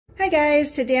Hi guys,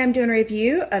 today I'm doing a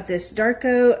review of this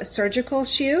Darco surgical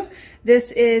shoe.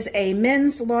 This is a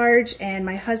men's large and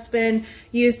my husband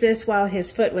used this while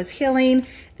his foot was healing.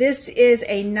 This is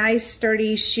a nice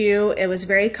sturdy shoe. It was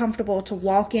very comfortable to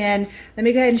walk in. Let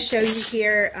me go ahead and show you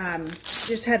here.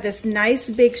 Just have this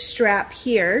nice big strap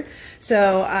here.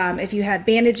 So if you have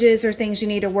bandages or things you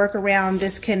need to work around,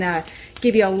 this can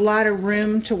give you a lot of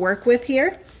room to work with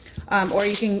here. Or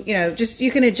you can,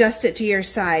 you can adjust it to your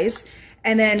size.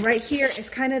 And then right here is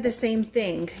kind of the same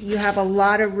thing. You have a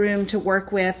lot of room to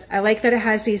work with. I like that it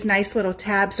has these nice little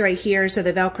tabs right here so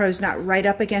the Velcro is not right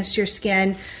up against your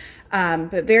skin,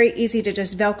 but very easy to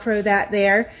just Velcro that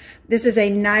there. This is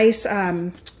a nice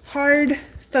hard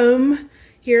foam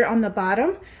here on the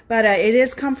bottom, but it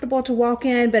is comfortable to walk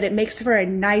in, but it makes for a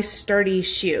nice sturdy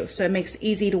shoe. So it makes it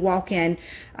easy to walk in.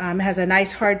 It has a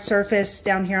nice hard surface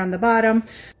down here on the bottom.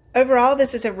 Overall,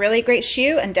 this is a really great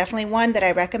shoe and definitely one that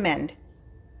I recommend.